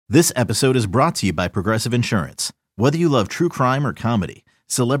This episode is brought to you by Progressive Insurance. Whether you love true crime or comedy,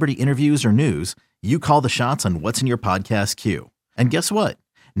 celebrity interviews or news, you call the shots on what's in your podcast queue. And guess what?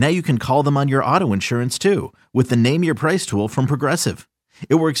 Now you can call them on your auto insurance too with the Name Your Price tool from Progressive.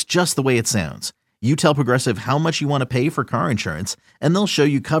 It works just the way it sounds. You tell Progressive how much you want to pay for car insurance, and they'll show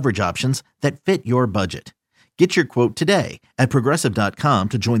you coverage options that fit your budget. Get your quote today at Progressive.com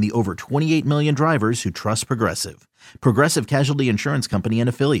to join the over 28 million drivers who trust Progressive. Progressive Casualty Insurance Company and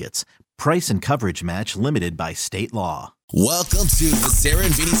Affiliates. Price and coverage match limited by state law. Welcome to the Sarah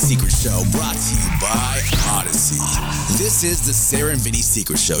and Vinny Secret Show, brought to you by Odyssey. This is the Sarah and Vinny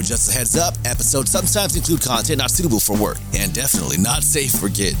Secret Show. Just a heads up, episodes sometimes include content not suitable for work and definitely not safe for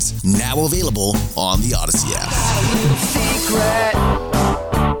kids. Now available on the Odyssey app. Secret,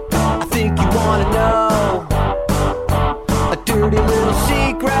 I think you want to know. A dirty little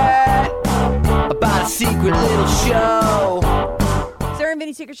secret about a secret little show. Sarah and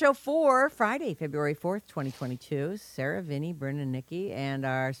Vinny Secret Show for Friday, February 4th, 2022. Sarah, Vinny, Brendan, Nikki, and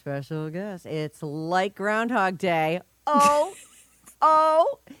our special guest. It's like Groundhog Day. It's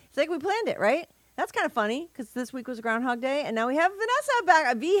like we planned it, right? That's kind of funny because this week was Groundhog Day, and now we have Vanessa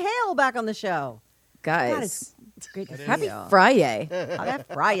back, V. Hale back on the show. Guys, God, it's great to see happy you. Friday. Happy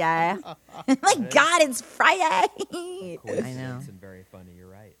Friday. My God, it's Friday. I know. And very funny. You're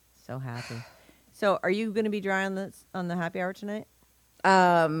right. So happy. So are you going to be dry on the happy hour tonight?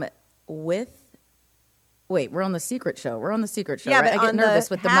 Wait, we're on the secret show. We're on the secret show. Yeah, right? but I get on nervous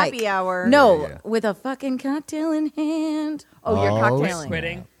the with the happy mic. hour. No, with a fucking cocktail in hand. Oh, you're cocktailing.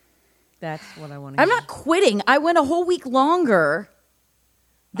 Quitting. That's what I want to I'm not quitting. I went a whole week longer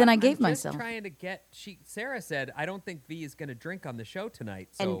than I gave I'm myself. Just trying to get. Sarah said, "I don't think V is going to drink on the show tonight."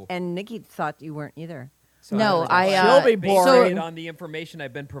 So, And Nikki thought you weren't either. so No, She'll be boring. on the information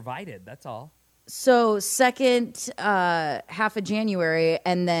I've been provided. That's all. So second half of January,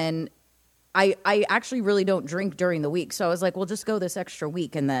 and then I actually really don't drink during the week. So I was like, well, just go this extra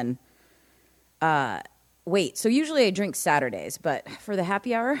week, and then wait. So usually I drink Saturdays, but for the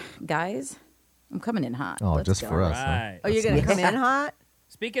happy hour, guys, I'm coming in hot. Oh, Let's just go. for us. Huh? Right. Oh, you're going to come in hot?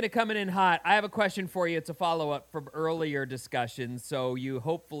 Speaking of coming in hot, I have a question for you. It's a follow-up from earlier discussions. So you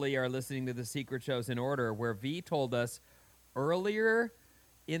hopefully are listening to the secret shows in order, where V told us earlier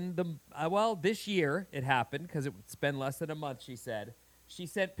in the, this year it happened because it's been less than a month, she said. She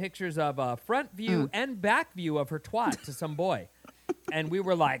sent pictures of a front view and back view of her twat to some boy. And we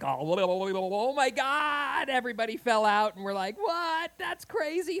were like, oh my God, everybody fell out. And we're like, what? That's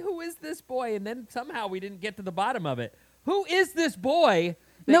crazy. Who is this boy? And then somehow we didn't get to the bottom of it. Who is this boy?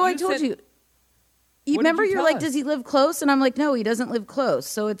 No, I told you. You What did remember you you're tell like, us? does he live close? And I'm like, no, he doesn't live close.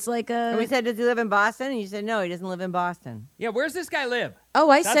 So it's like And we said, does he live in Boston? And you said, no, he doesn't live in Boston. Yeah, where's this guy live? oh,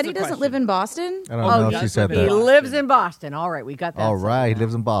 I That's said he the doesn't live question. in Boston? I don't know he if she does said live in He that. Boston. lives in Boston. All right, we got that. All settled right, he now.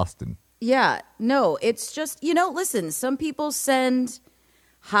 lives in Boston. Yeah, no, it's just, listen, some people send,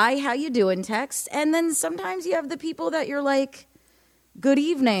 hi, how you doing text, and then sometimes you have the people that you're like, good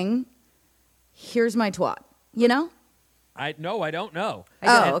evening, here's my twat, I don't know.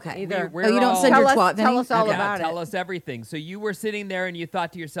 Oh, okay. Either. We're you don't all- send your Tell us- twat, Vinny? tell us all Okay. about Tell it. us everything. So you were sitting there and you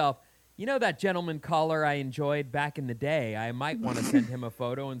thought to yourself, that gentleman caller I enjoyed back in the day, I might want to send him a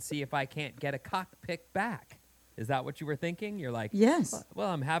photo and see if I can't get a cock pic back. Is that what you were thinking? You're like, Yes.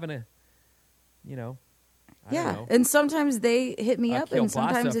 well, I'm having a, I don't Yeah, know, and sometimes they hit me a up, and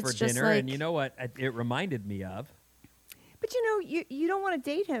sometimes kielbasa it's for just dinner. like, And you know what it reminded me of? But you don't want to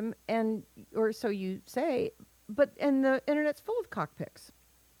date him, or so you say. And the internet's full of cockpits.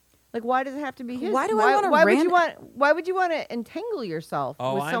 Like, why does it have to be his? Why do I wanna Why would you want to entangle yourself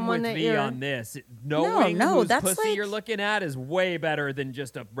Oh, with I'm someone with that V you're on this. Knowing no, whose that's pussy like- you're looking at is way better than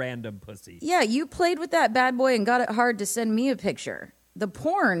just a random pussy. yeah, you played with that bad boy and got it hard to send me a picture. The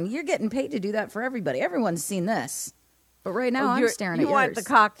porn, you're getting paid to do that for everybody. Everyone's seen this. But right now, I'm staring at You want yours. the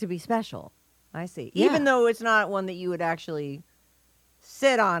cock to be special. I see. Yeah. Even though it's not one that you would actually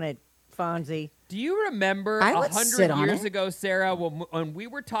sit on it, Fonzie. Do you remember I would 100 sit on years it. ago, Sarah, when we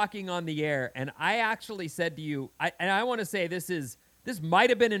were talking on the air, and I actually said to you, I want to say this might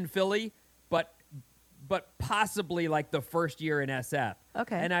have been in Philly, but possibly like the first year in SF.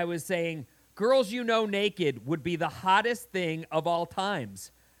 Okay. And I was saying, girls you know naked would be the hottest thing of all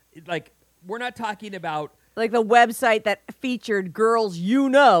times. Like, we're not talking about Like the website that featured girls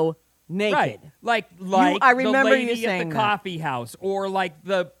naked. right, like I remember the you lady at saying the that. coffee house, or like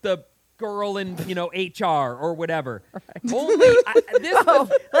the girl in HR or whatever. Only this. Oh,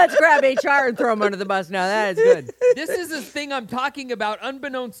 let's grab HR and throw them under the bus now. That is good. This is a thing I'm talking about.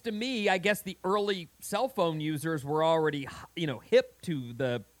 Unbeknownst to me, I guess the early cell phone users were already, hip to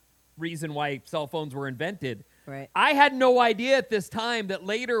the reason why cell phones were invented. Right. I had no idea at this time that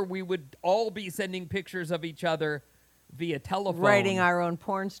later we would all be sending pictures of each other via telephone. Writing our own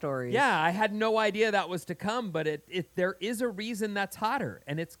porn stories. Yeah, I had no idea that was to come, but there is a reason that's hotter,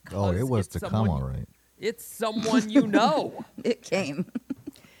 and it's 'cause Oh, it was it's to someone, come, all right. It's someone you know. It came.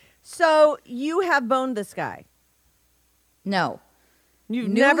 So you have boned this guy. No. You've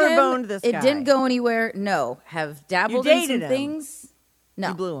Knew never him. boned this guy. It didn't go anywhere. No. Have dabbled You in dated some him. things. No.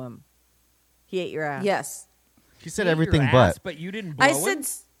 You blew him. He ate your ass. Yes. She said Ate everything your but. ass, but you didn't blow I him?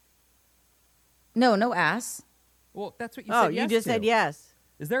 said no ass. Well, that's what you Oh, said yes you just to. said yes.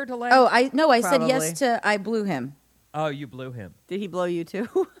 Is there a delay? Oh, I said Probably. yes to I blew him. Oh, you blew him. Did he blow you too?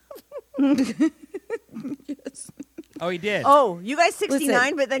 Oh, he did. Oh, you guys 69,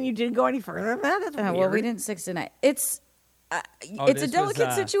 Listen. but then you didn't go any further than that? That's weird. Well, we didn't 69. It's Oh, it's a this was,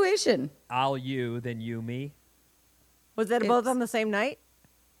 delicate situation. I'll you, then you, me. Was that both It's- on the same night?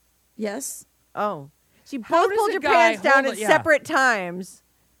 Yes. Oh. So you How both does pulled a your guy pants down hold at it- yeah. separate times.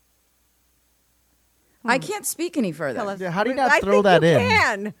 I can't speak any further. Tell us. Yeah, how do you not I throw think that you in?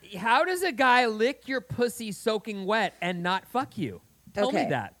 Can. How does a guy lick your pussy soaking wet and not fuck you? Tell me Okay.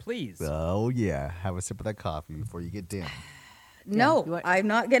 that, please. Oh, yeah. Have a sip of that coffee before you get down. No, You want- I'm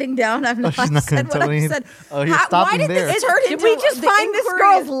not getting down. I've not, she's not said gonna what tell I me. said. Oh, you're why stopping did there. this turn Did into we just the find this inquiry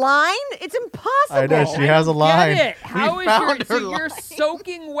girl's is- line? It's impossible. I know, she has a line. Get it? We How is found your, her so you're line.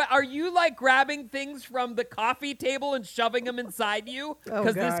 soaking wet? Are you like grabbing things from the coffee table and shoving them inside you? Oh,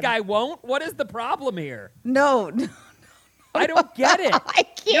 Because this God. guy won't? What is the problem here? No, I don't get it. I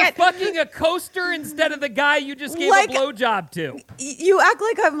You're can't. fucking a coaster instead of the guy you just gave Like- a blowjob to. You act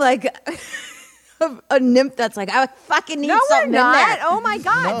like I'm like a nymph that's like, I fucking need No, we're something in not. there. Oh my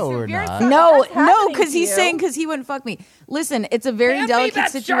God. No, we're Severe not. stuff. No, That's no, happening because to he's you. saying because he wouldn't fuck me. Listen, it's a very Hand me delicate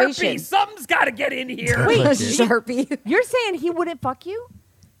that situation. Sharpie. Something's got to get in here. Wait, Okay. Sharpie. You're saying he wouldn't fuck you?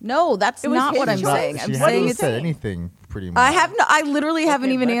 No, that's It was not his what I'm She's choice. saying. not- I'm she saying hasn't it's. said anything, pretty much. I have no. I literally haven't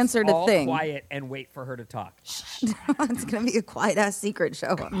Okay, even let's answered a all thing. quiet and wait for her to talk. It's gonna be a quiet ass secret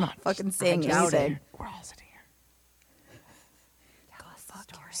show. I'm not fucking saying doubt anything. it. We're all sitting here. Go fuck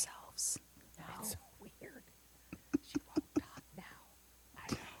yourselves. It's so weird. She won't talk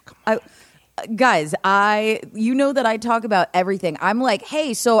now. Guys, you know that I talk about everything. I'm like,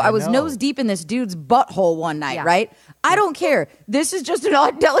 hey, so I was know. nose deep in this dude's butthole one night, Yeah. right? I don't care. This is just an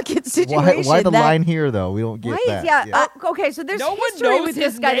odd, delicate situation. Why the that- line here, though? We don't get Right? that. Yeah. Okay, so there's No one history knows with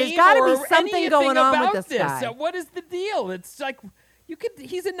his this guy. There's name got to or be something anything going on about with this guy. What is the deal? It's like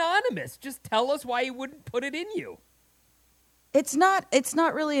he's anonymous. Just tell us why he wouldn't put it in you. It's not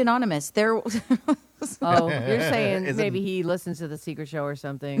really anonymous. There. Oh, you're saying Is it- maybe he listens to the secret show or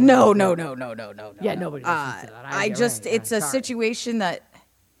something? No. Yeah, nobody listens to that. I get just, right. it's a Sorry. situation that,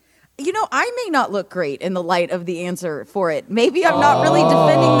 I may not look great in the light of the answer for it. Maybe I'm not really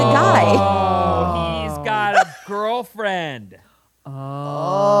defending the guy. Oh, he's got a girlfriend.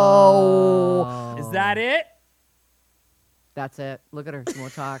 Oh. Is that it? That's it. Look at her. She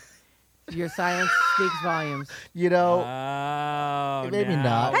won't talk. Your silence speaks volumes. You know, Oh, Maybe now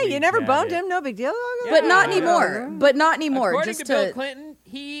not. Hey, we you never get boned it. him. No big deal. But not Yeah. anymore. But not anymore. According Just to Bill Clinton,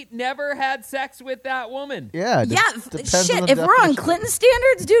 he never had sex with that woman. yeah. Yeah, depends on shit. the If we're on definition. Clinton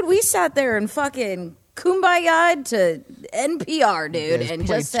standards, dude, we sat there and fucking kumbaya to NPR, dude, guys and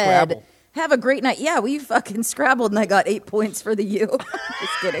played just said, Scrabble. have a great night. Yeah, we fucking scrabbled and I got 8 points for the U.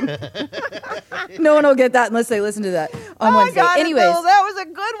 Just kidding. No one will get that unless they listen to that on Oh, I Wednesday. got it, Anyways, Bill. That was a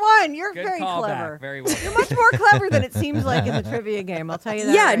good one. You're Good very call clever. back. Very well. You're much more clever than it seems like in the trivia game. I'll tell you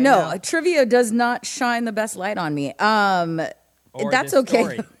that. yeah, right no, now. trivia does not shine the best light on me. Or That's this okay.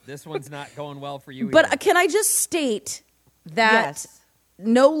 story. This one's not going well for you either. But can I just state that Yes.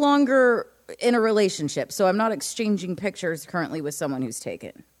 no longer in a relationship, so I'm not exchanging pictures currently with someone who's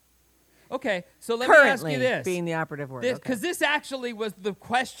taken. Okay, so let me ask Currently you this. being the operative word. Because okay. this actually was the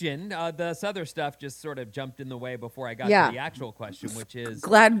question. This other stuff just sort of jumped in the way before I got Yeah. to the actual question, which is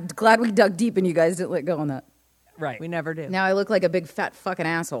Glad we dug deep and you guys didn't let go on that. right. We never do. Now I look like a big fat fucking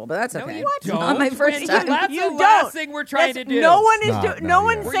asshole, but that's No, okay. you don't. Not my first Wendy, time. That's You the last don't. thing we're trying to That's- do. No one is No, doing. no, No you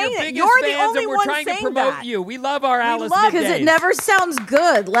one's aren't. We're saying your it. biggest You're the fans, only and we're one trying to saying promote that. you. We love our Alice Because Middays. it never sounds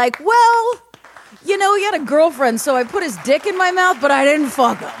good. Like, well, he had a girlfriend, so I put his dick in my mouth, but I didn't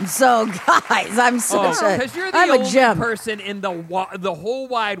fuck him. So, guys, I'm such a, because you're the I'm a only gem. person in the whole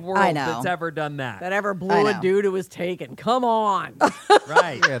wide world I know. that's ever done That that. ever I blew a know. dude who was taken. Come on.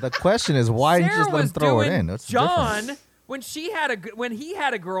 Right. Yeah, the question is why didn't you Sarah just let him was throw it doing in? That's the John difference. when he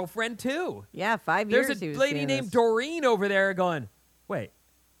had a girlfriend too. Yeah, 5 years. There's he a was lady seeing named this. Doreen over there going, wait,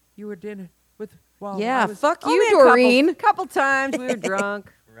 you were dinner with? Well, Yeah, I was, fuck Only you, a couple- Doreen. Couple times we were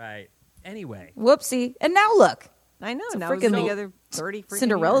drunk. Right. Anyway, Whoopsie. And now look, I know. It's a Now we've been freaking together 30 freaking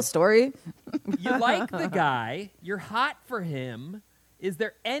Cinderella years. story. You like the guy. You're hot for him. Is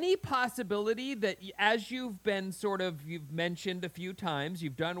there any possibility that as you've mentioned a few times,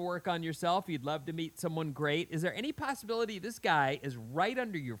 you've done work on yourself, you'd love to meet someone great. Is there any possibility this guy is right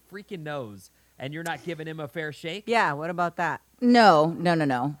under your freaking nose and you're not giving him a fair shake? Yeah, what about that? No.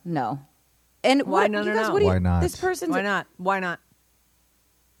 And Why what, no, you no, guys, no? what do you, Why not? This person's Why not? Why not?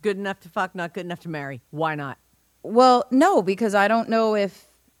 Good enough to fuck, not good enough to marry. Why not? Well, no, because I don't know if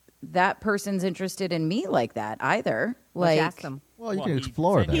that person's interested in me like that either. Let's Like, ask them. Well, you Well, can he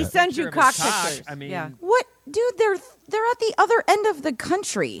explore sent that. He sends you Picture of his cock cock. pictures. I mean, yeah. what, dude? They're at the other end of the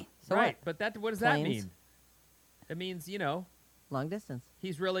country. So right, what? but what does that Planes? mean? It means, Long distance.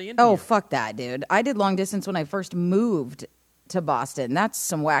 he's really into Oh, you. fuck that, dude. I did long distance when I first moved to Boston. That's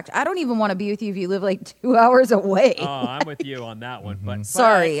some whack. I don't even want to be with you if you live like 2 hours away. Oh, I'm with you on that one. But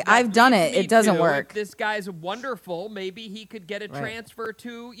Sorry, that I've done leads it. me It doesn't to, work. If this guy's wonderful, maybe he could get a Right. transfer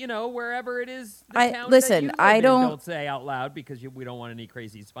to, wherever it is. The I- town listen, that you live I in. don't- say out loud because we don't want any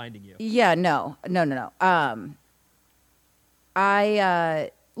crazies finding you. Yeah, no.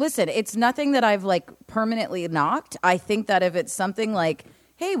 Listen, it's nothing that I've like permanently knocked. I think that if it's something like,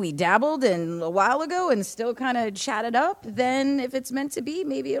 hey, we dabbled in a while ago and still kind of chatted up, then if it's meant to be,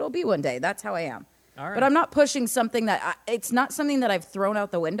 maybe it'll be one day. That's how I am. All right. But I'm not pushing something it's not something that I've thrown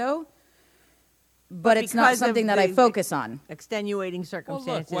out the window, but it's not because of something that I the- focus on. Extenuating Well,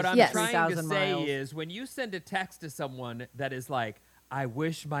 circumstances. look, what I'm Yes. trying to 3,000 say miles. is when you send a text to someone that is like, I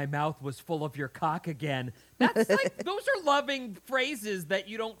wish my mouth was full of your cock again. That's like, those are loving phrases that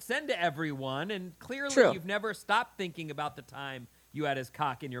you don't send to everyone. And clearly True. you've never stopped thinking about the time you had his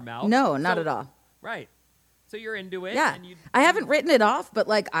cock in your mouth. No, not So- at all. Right. So you're into it. Yeah. And you, I haven't written it off, but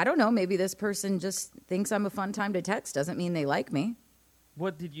like, I don't know, maybe this person just thinks I'm a fun time to text. Doesn't mean they like me.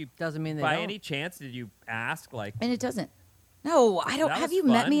 What did you, Doesn't mean they by don't. any chance, did you ask? Like, And it doesn't. No, I don't. that Have was you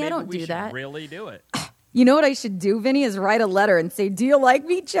met fun. me? I Maybe don't we do should that. really do it. You know what I should do, Vinny, is write a letter and say, do you like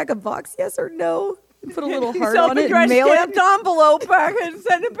me? Check a box, yes or no. Put a little heart on it and Self-addressed mail it. stamped envelope back and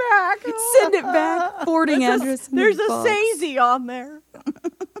send it back. Send it back. Forwarding address. in the There's a box. Sazy on there.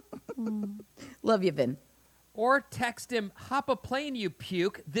 Love you, Vin. Or text him, hop a plane, you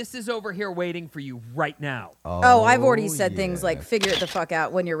puke. This is over here waiting for you right now. Oh, I've already said things yeah. like, figure it the fuck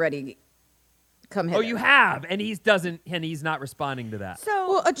out when you're ready. Come hit Oh, it. you have, and he's not responding to that. So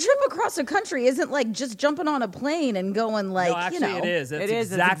Well, a trip across the country isn't like just jumping on a plane and going like, no, actually, it is. It's It is.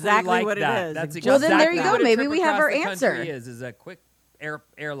 It's exactly, exactly like what it that. is. That's Well, then there you exactly go. what a Maybe trip we have across our the country answer. Is a quick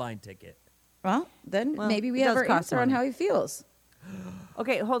airline ticket. Well, then Well, maybe we it have does our cost answer on money. how he feels.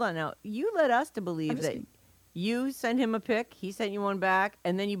 okay, hold on now. You led us to believe just that kidding. you sent him a pic, he sent you one back,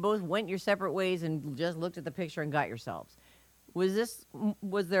 and then you both went your separate ways and just looked at the picture and got yourselves. Was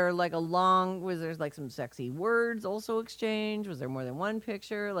there like some sexy words also exchanged? Was there more than one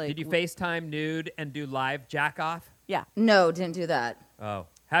picture? Like, Did you FaceTime nude and do live jack off? Yeah. No, didn't do that. Oh,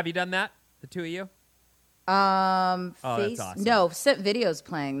 have you done that? The two of you? Oh, that's awesome. No, sent videos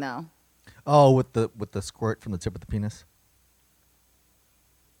playing though. Oh, with the squirt from the tip of the penis.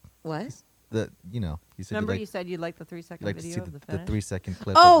 What? You said Remember you you said you'd like the 3-second like to video see of the the finish? 3-second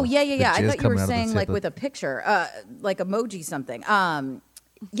clip. Oh, of the- yeah. the I jizz thought you coming were out of the saying tip like of- with a picture, like emoji something.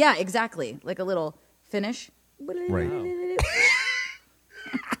 Yeah, exactly. Like a little finish. Right.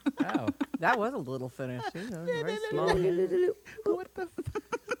 Oh. That was a little finish. Too. That was very small.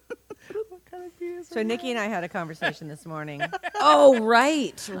 So Nikki and I had a conversation this morning. Oh,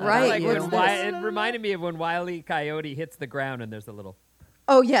 right. Like What's when this? it reminded me of when Wile E. Coyote hits the ground and there's a little.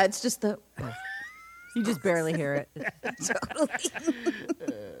 Oh, yeah, it's just the. You just barely hear it.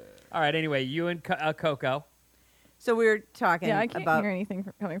 All right. Anyway, you and Coco. So we were talking Yeah, I can't about hear anything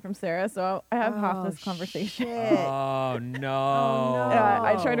coming from Sarah, so I have half Oh, this conversation. shit. Oh no. Yeah,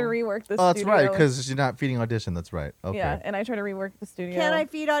 I try to rework the Oh, that's studio. right, because you're not feeding audition. That's right. Okay. Yeah, and I try to rework the studio. Can I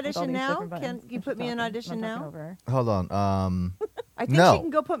feed with all audition these now? different Can buttons you as put she's me in talking. audition I'm not talking now? over her. Hold on. I think no. she can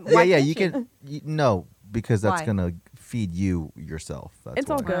go put. Yeah, why yeah. can't You she? can. No, because that's Why? gonna feed you yourself. That's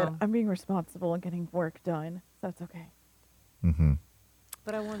It's all why. good. Wow. I'm being responsible and getting work done, so that's okay. Mm-hmm.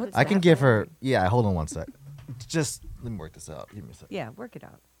 But I want. this I to can happen. give her. Yeah. Hold on one sec. Just let me work this out. Give me a sec. Yeah, work it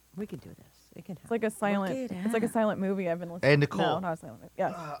out. We can do this. It can happen. It's like a silent. it It's like a silent movie I've been listening. Hey, Nicole. No, not a silent movie.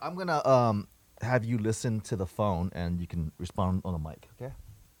 Yeah. I'm gonna have you listen to the phone and you can respond on the mic. Okay.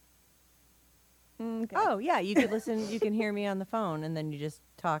 Okay. Oh yeah, you could listen. You can hear me on the phone, and then you just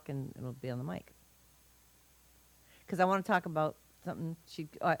talk, and it'll be on the mic. Because I want to talk about something.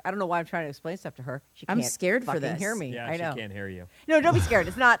 I don't know why I'm trying to explain stuff to her. She I'm can't scared for fucking this. Hear me? Yeah, I know. she can't hear you. No, don't be scared.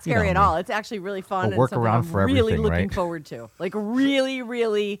 It's not You scary know at me. all. It's actually really fun. A and something workaround I'm for really everything, looking right? forward to. Like really,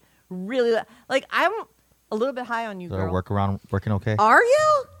 really, really. Like I'm. A little bit high on you, Is our girl. workaround working okay? Are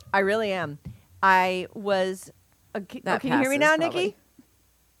you? I really am. I was. Can That you hear me now, passes, Nikki? probably.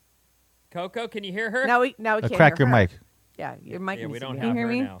 Coco, can you hear her? Now we can't Crack hear your her. mic. Yeah, your mic. Yeah, we needs to don't be- have hear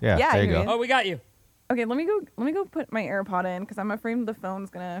her me? now. Yeah, Yeah, I there you hear go. you. Oh, we got you. Okay, let me go put my AirPod in because I'm afraid the phone's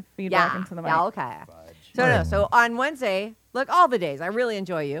gonna feed back into the mic. Yeah, okay. So no, so on Wednesday, look, all the days, I really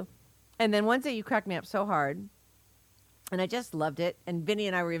enjoy you. And then Wednesday you cracked me up so hard. And I just loved it. And Vinny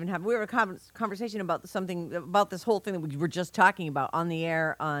and I were having a conversation about something, about this whole thing that we were just talking about on the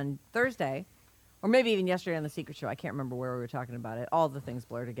air on Thursday, or maybe even yesterday on The Secret Show. I can't remember where we were talking about it. All the things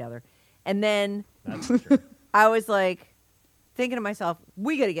blur together. And then That's true. I was like, thinking to myself,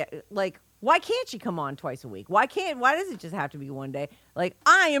 we got to get, like, why can't she come on twice a week? Why does it just have to be one day? Like,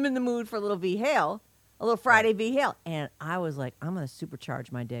 I am in the mood for a little V Hale, a little Friday V Hale. And I was like, I'm going to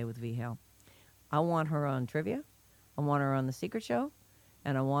supercharge my day with V Hale. I want her on trivia. I want her on The Secret Show.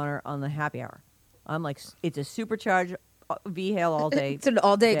 And I want her on the happy hour. I'm like, it's a supercharged V Hale all day. It's an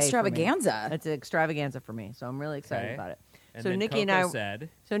all-day day for me. extravaganza. It's an extravaganza for me. So I'm really excited Okay. about it. And so then Nikki Coco and I said,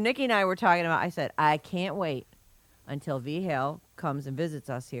 So Nikki and I were talking about, I said, I can't wait until V Hale comes and visits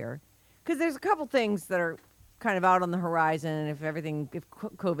us here. Because there's a couple things that are kind of out on the horizon. If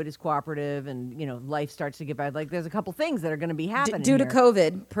COVID is cooperative and, life starts to get bad, like there's a couple things that are going to be happening Due to here.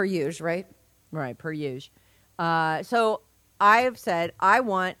 COVID, per usual, right? Right, per usual. So I have said, I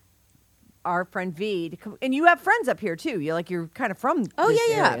want our friend V to come, and you have friends up here too. You're kind of from Oh, this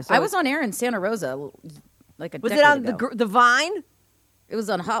yeah. area. So I was on air in Santa Rosa like a was it decade on ago. the Vine? It was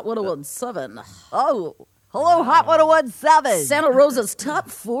on Hot 101.7. Oh, hello, Hot 101.7. Santa Rosa's top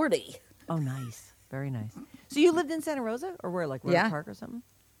 40. Oh, nice. Very nice. So you lived in Santa Rosa? Or where, like Royal Yeah. Park or something?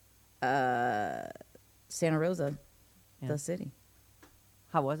 Santa Rosa, Yeah. the city.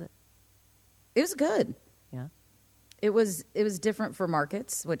 How was it? It was good. Yeah. It was different for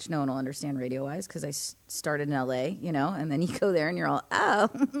markets, which no one will understand radio-wise because I started in L.A., and then you go there and you're all,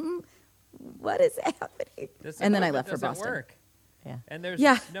 oh, what is happening? this And then I equipment left for doesn't Boston. Work. Yeah. And there's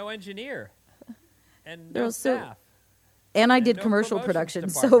Yeah. no engineer. And There no was so- staff. And I And did no commercial promotions production,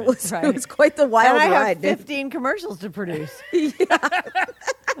 so it was, department. it was quite the wild and I ride. have dude. 15 commercials to produce. Yeah.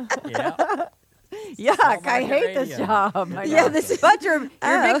 Yuck, I market hate this radio. job. I Yeah, know. this is- But you're a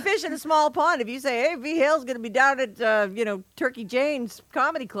Oh. big fish in a small pond. If you say, hey, V Hale's going to be down at, Turkey Jane's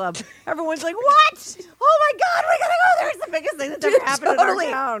Comedy Club, everyone's like, what? Oh, my God, we got to go there. It's the biggest thing that's ever Dude, happened totally.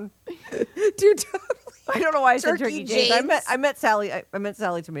 in our town. Dude, totally. I don't know why I said Turkey Turkey Jane's. Jane's. I met Sally. I met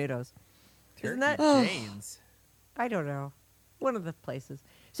Sally Tomatoes. Isn't that? Turkey Jane's. I don't know. One of the places.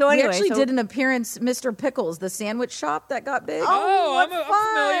 So We anyway, actually so- did an appearance, Mr. Pickles, the sandwich shop that got big. Oh, what I'm familiar.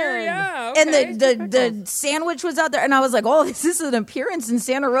 fun. Yeah. Okay. And the sandwich was out there, and I was like, "Oh, this is an appearance in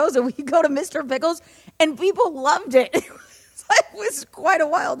Santa Rosa. We go to Mr. Pickles," and people loved it. It was quite a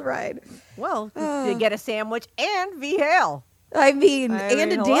wild ride. Well, you get a sandwich and V Hale. I mean, I and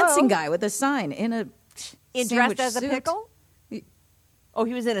mean, a hello? dancing guy with a sign in a Dressed sandwich as a suit. pickle? Oh,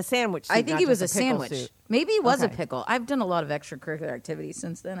 he was in a sandwich suit. I think not he was a just pickle sandwich. suit. Maybe he was a Okay. pickle. I've done a lot of extracurricular activities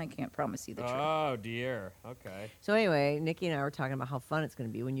since then. I can't promise you the truth. Oh, dear. Okay. So anyway, Nikki and I were talking about how fun it's going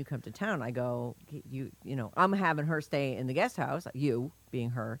to be when you come to town. I go, I'm having her stay in the guest house, you being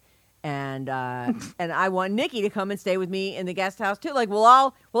her, and and I want Nikki to come and stay with me in the guest house too. Like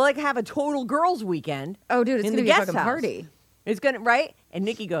we'll have a total girls' weekend. Oh, dude, it's in gonna the be a guest fucking house. party. It's gonna right. And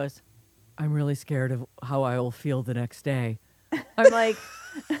Nikki goes, I'm really scared of how I will feel the next day. I'm like,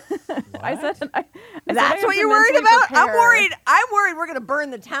 I said, I said I that's have what to you're worried mentally about? prepare. I'm worried we're gonna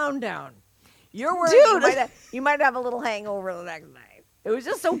burn the town down. You're worried Dude. you might have a little hangover the next night. It was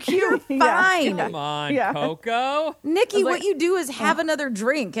just so cute. Fine. Come on, Yeah. Coco. Nikki, I was what like, you do is have another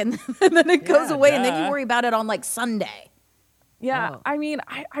drink, and then it goes Yeah, away, and then duh. you worry about it on like Sunday. Yeah, Oh. I mean,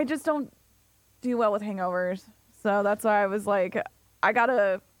 I just don't do well with hangovers, so that's why I was like, I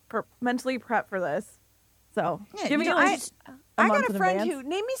gotta mentally prep for this. So Yeah, give me you like just- a I month got a in friend advance. who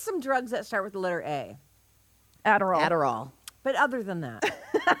name me some drugs that start with the letter A. Adderall. Adderall. But other than that,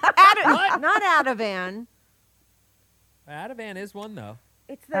 not Ativan. Ativan is one, though.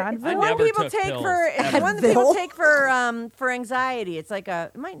 It's Advil? the I one never people took take pills, for it's the ever. one that people Advil? take for anxiety. It's like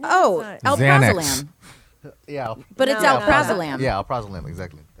a it might Oh, it's not- Xanax. alprazolam. Yeah. But it's No, no, alprazolam. Yeah, alprazolam,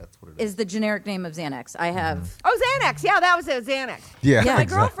 exactly. That's what it is. Is the generic name of Xanax. I have. Oh, Xanax. Yeah, that was it. Xanax. Yeah. Yeah. My exactly.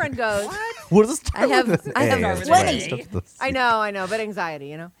 girlfriend goes. What does it I have- start with? I have A? It's plenty. right. Stuff I know, but anxiety,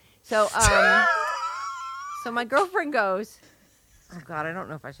 you know. So, so my girlfriend goes. Oh God, I don't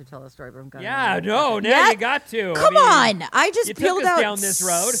know if I should tell the story, but I'm gonna. Yeah, no, now Yeah. you got to. Come on! I just you took peeled us out down this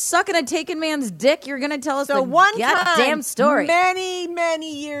road. sucking a taken man's dick. You're gonna tell us So the one goddamn time, story.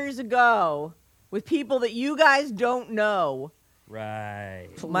 many years ago, with people that you guys don't know, Right.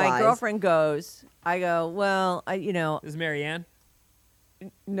 My Lies. girlfriend goes, I go, well, This is Marianne?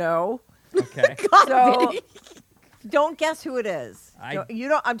 no. Okay. So don't guess who it is. I-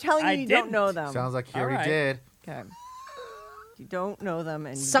 I'm telling you, I you don't know didn't. them. Sounds like he All already right. did. Okay. You don't know them,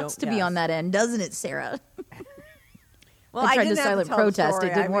 and you Sucks don't to be guess. on that end, doesn't it, Sarah? Well, I tried to didn't have silent tell the protest. It story.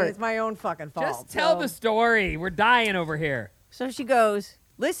 didn't I mean, work. It's my own fucking fault. Just tell so. the story. We're dying over here. So she goes,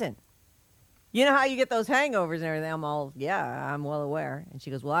 listen, you know how you get those hangovers and everything? I'm all, yeah, I'm well aware. And she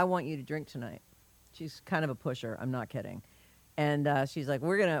goes, well, I want you to drink tonight. She's kind of a pusher. I'm not kidding. And she's like,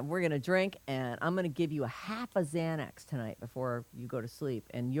 we're gonna drink, and I'm gonna give you a half a Xanax tonight before you go to sleep,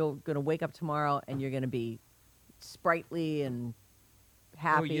 and you're gonna wake up tomorrow, and you're gonna be sprightly and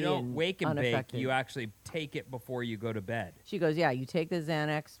happy. Oh, you don't and wake and bake. unaffected. You actually take it before you go to bed. She goes, yeah, you take the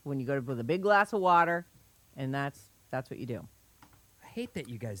Xanax when you go to with a big glass of water, and that's what you do. I hate that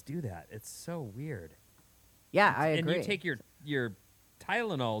you guys do that. It's so weird. Yeah, I And agree. you take your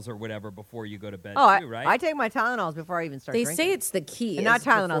Tylenols or whatever before you go to bed Oh, too, right? I take my Tylenols before I even start They drinking. say it's the key. And not is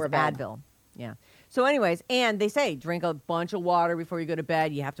before Tylenols, bed. Advil. Yeah. So anyways, and they say drink a bunch of water before you go to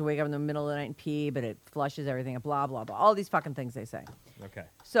bed. You have to wake up in the middle of the night and pee, but it flushes everything, blah, blah, blah. All these fucking things they say. Okay.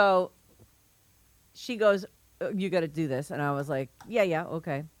 So she goes, you got to do this. And I was like, yeah,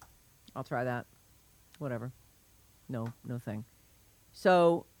 okay. I'll try that. Whatever. No thing.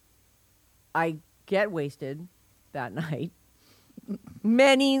 So I get wasted that night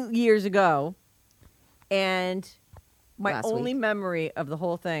many years ago. And my Last only week. memory of the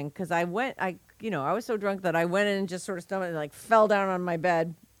whole thing, because I was so drunk that I went in and just sort of stumbled and like fell down on my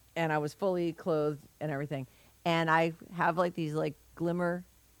bed, and I was fully clothed and everything. And I have like these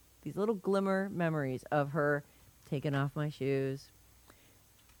little glimmer memories of her taking off my shoes,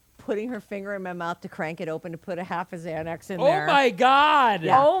 putting her finger in my mouth to crank it open to put a half a Xanax in there. Oh my God!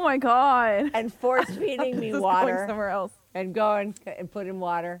 Yeah. Oh my god. And force feeding me This is water. going somewhere else. And going and putting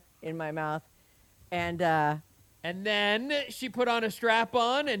water in my mouth. And And then she put on a strap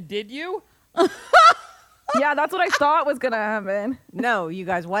on, and did you? Yeah, that's what I thought was gonna happen. no, you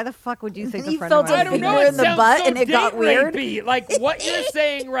guys, why the fuck would you think You a friend felt of a mine I don't would do know. finger It in the sounds butt so and it got date weird. rapey. Like what you're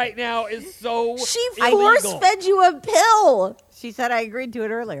saying right now is so She illegal. force fed you a pill. She said I agreed to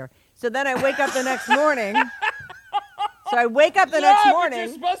it earlier. So then I wake up the next morning. So I wake up the next But morning. you're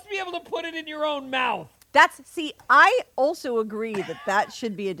supposed to be able to put it in your own mouth. I also agree that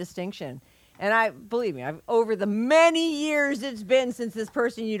should be a distinction. And believe me, over the many years it's been since this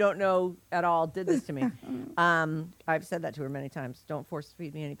person you don't know at all did this to me. I've said that to her many times. Don't force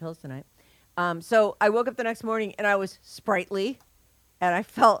feed me any pills tonight. So I woke up the next morning and I was sprightly and I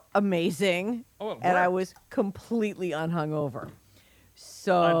felt amazing. Oh, it and I worked. was completely unhungover.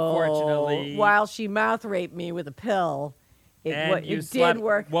 So Unfortunately- while she mouth raped me with a pill, And you it slept, did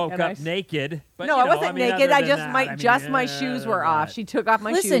work. woke and up naked. But no, you I know, wasn't mean, naked. other I than just that, my I just mean, my shoes were off. what? She took off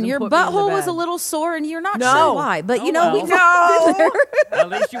my shoes. Listen, and your put me in the butthole was a bed. little sore, and you're not No. sure why. But Oh, you know, well. we've all been there. At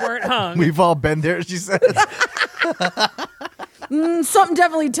least you weren't hung. We've all been there, she said. Something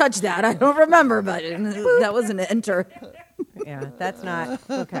definitely touched that. I don't remember, but that was an enter. Yeah, that's not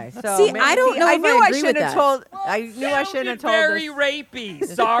okay. So See, I don't know I if knew I I agree shouldn't with have that. told. I knew I shouldn't have told very this. rapey.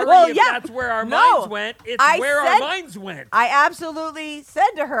 Sorry Well, if yeah. that's where our No. minds went. It's I where said- our minds went. I absolutely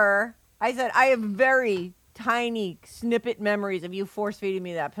said to her, I said, I have very tiny snippet memories of you force feeding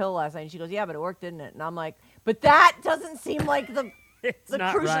me that pill last night. And she goes, yeah, but it worked, didn't it? And I'm like, but that doesn't seem like the It's the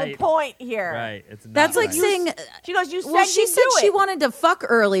not crucial right. point here. Right. It's not That's like right. saying. She goes, you said Well, she you'd said do she it. wanted to fuck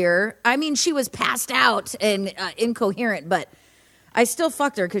earlier. I mean, she was passed out and incoherent, but I still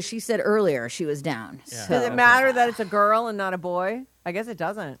fucked her because she said earlier she was down. Yeah. So, Does it matter that it's a girl and not a boy? I guess it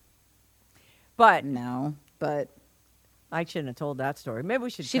doesn't. But no, but I shouldn't have told that story. Maybe we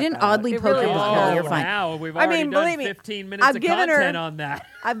should. She cut didn't that out. oddly It poke really her is with Oh, pill. bad. You're fine. now we've I already mean, done believe me, 15 minutes I've of given her- content on that.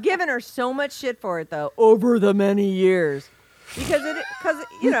 I've given her so much shit for it though over the many years because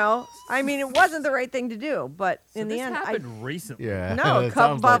I mean, it wasn't the right thing to do. But So in the this end, happened recently. Yeah. no, it a couple,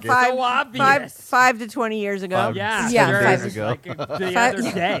 sounds about like it. So obvious. five to 20 years ago. Five. Yeah, Yeah, sure. 5 days ago. Like the Five-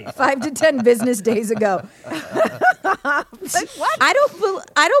 other day. 5 to 10 business days ago. Like, what?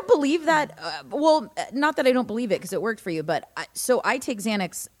 I don't believe that. Well, not that I don't believe it because it worked for you, but I take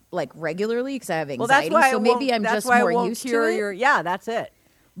Xanax like regularly because I have Well, anxiety. that's why so it maybe won't- I'm that's just why it more won't used cure to it. your- yeah, that's it.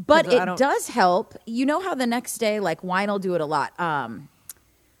 But 'Cause I it don't- does help. You know how the next day, like wine will do it a lot.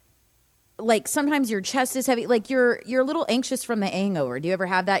 Like sometimes your chest is heavy, like you're a little anxious from the hangover. Do you ever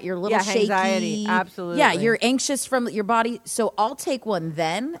have that? You're a little Yeah, shaky. anxiety, absolutely. Yeah, you're anxious from your body. So I'll take one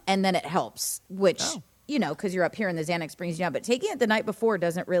then, and then it helps. Which because you're up here and the Xanax brings you down. But taking it the night before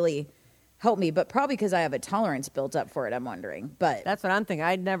doesn't really help me. But probably because I have a tolerance built up for it. I'm wondering. But That's what I'm thinking.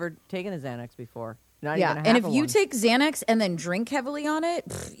 I'd never taken a Xanax before. Not Yeah, even and half if of you one. take Xanax and then drink heavily on it,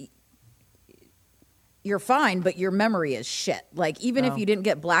 you're fine, but your memory is shit. Like, even if Oh. you didn't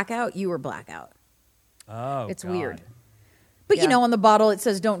get blackout, you were blackout. Oh, It's God. weird. But, Yeah. you know, on the bottle, it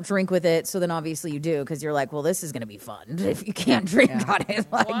says don't drink with it. So then obviously you do because you're like, well, this is going to be fun. If you can't drink on it,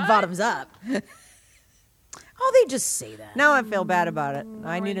 like, What? bottoms up. Oh, they just say that. Now I feel bad about it.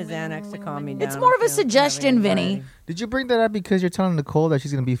 I need a Xanax to calm me down. It's more I'm of a feeling- suggestion, having Vinny. anxiety. Did you bring that up because you're telling Nicole that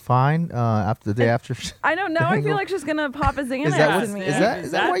she's gonna be fine after the day after? I don't know. I feel like she's gonna pop a Xanax that in what- me.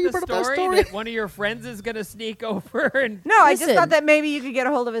 is that why you the brought up that story? story? That one of your friends is going to sneak over and No, I just Listen. thought that maybe you could get a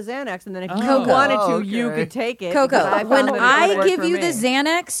hold of a Xanax, and then if you Coco. wanted to, Oh, you okay. could take it. because Coco, I found when that it I would work give for you me. the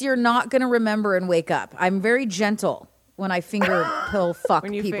Xanax, you're not going to remember and wake up. I'm very gentle when I finger pill fuck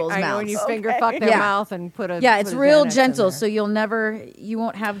when you people's I know mouths. when you finger Okay. fuck their Yeah. mouth and put a Yeah, it's put a real Xanax in gentle, there. so you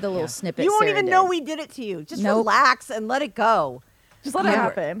won't have the little snippet. You won't Sarah even did. know we did it to you. Just Nope. relax and let it go. Just let it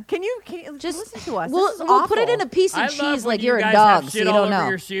happen. Can you just listen to us? We'll, This is we'll put it awful. in a piece I of love cheese when like you you're a guys dog, have so shit you all don't over know.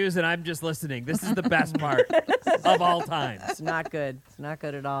 your shoes, and I'm just listening. This is the best part of all times. It's not good. It's not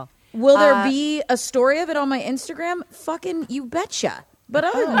good at all. Will there be a story of it on my Instagram? Fucking you betcha. But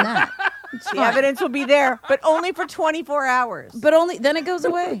other than that, it's The fine. evidence will be there, but only for 24 hours. But only then it goes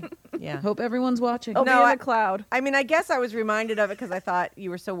away. Yeah. Hope everyone's watching. It'll No, be in I- a cloud. I mean, I guess I was reminded of it because I thought you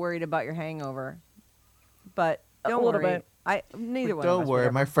were so worried about your hangover. But don't A little worry. bit. Neither one. Don't of us, worry,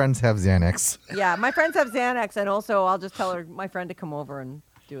 whatever. my friends have Xanax. Yeah, my friends have Xanax, and also I'll just tell my friend to come over and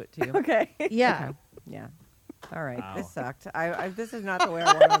do it to you. Okay. Yeah. Yeah. All right. Wow. This sucked. This is not the way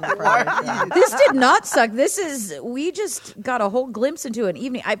I wanted on the Friday show. This did not suck. We just got a whole glimpse into an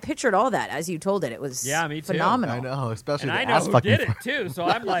evening. I pictured all that as you told it. It was Yeah, me too. phenomenal. I know, especially And the I know ass who fucking did it part. too, so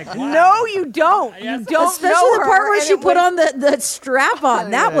I'm like, wow. No, you don't. Yes. You don't Especially know the part her, where and she it put was- on the strap on.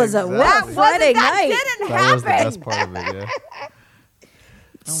 That Yeah, was a exactly. what That Friday that night. didn't That was the happen. best part of it. Yeah.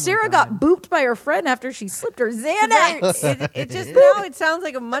 Sarah got booped by her friend after she slipped her Xanax. It just now it sounds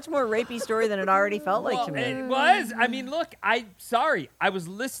like a much more rapey story than it already felt like Well, to me. it was. I mean, look, sorry. I was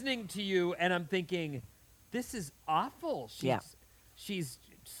listening to you and I'm thinking, this is awful. She's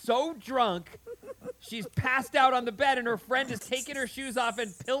so drunk. She's passed out on the bed and her friend is taking her shoes off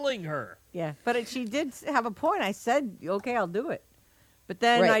and pilling her. Yeah, but she did have a point. I said, "Okay, I'll do it," but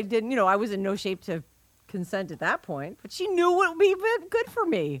then Right. I didn't. I was in no shape to consent at that point. But she knew what would be good for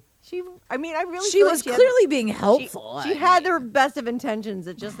me. I really. She feel like was had- clearly being helpful. She had the best of intentions.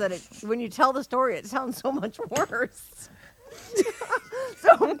 It's just that when you tell the story, it sounds so much worse.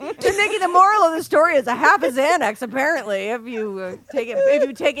 So, Nikki, the moral of the story is a half a Xanax. Apparently, if you take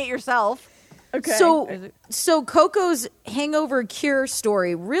it yourself. Okay. So Coco's hangover cure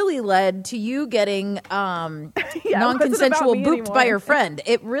story really led to you getting non-consensual me booped by anymore. your friend.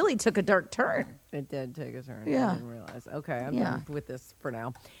 It really took a dark turn. It did take a turn. Yeah. I didn't realize. Okay, I'm Yeah. done with this for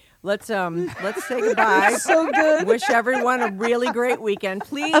now. Let's say goodbye. So good. Wish everyone a really great weekend.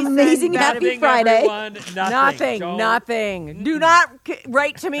 Please Amazing, send bad happy Nothing, Friday. everyone, nothing. Don't- Nothing. Do not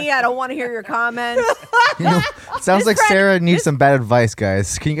write to me. I don't want to hear your comments. You know, sounds like friend- Sarah needs some bad advice,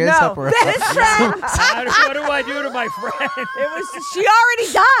 guys. Can you guys help her out? this friend. What do I do to my friend? She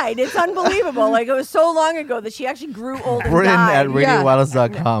already died. It's unbelievable. Like it was so long ago that she actually grew old and Brennan died. at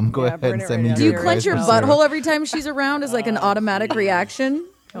RadioWildest.com. Go Yeah, ahead Brennan and at send me Radio Do you your clench your advice for Sarah. butthole every time she's around as like an automatic reaction?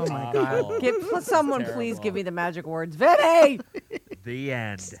 Oh my God! Someone please give me the magic words, Vinny. The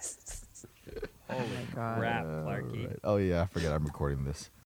end. Holy crap, Clarky. Oh yeah, I forget I'm recording this.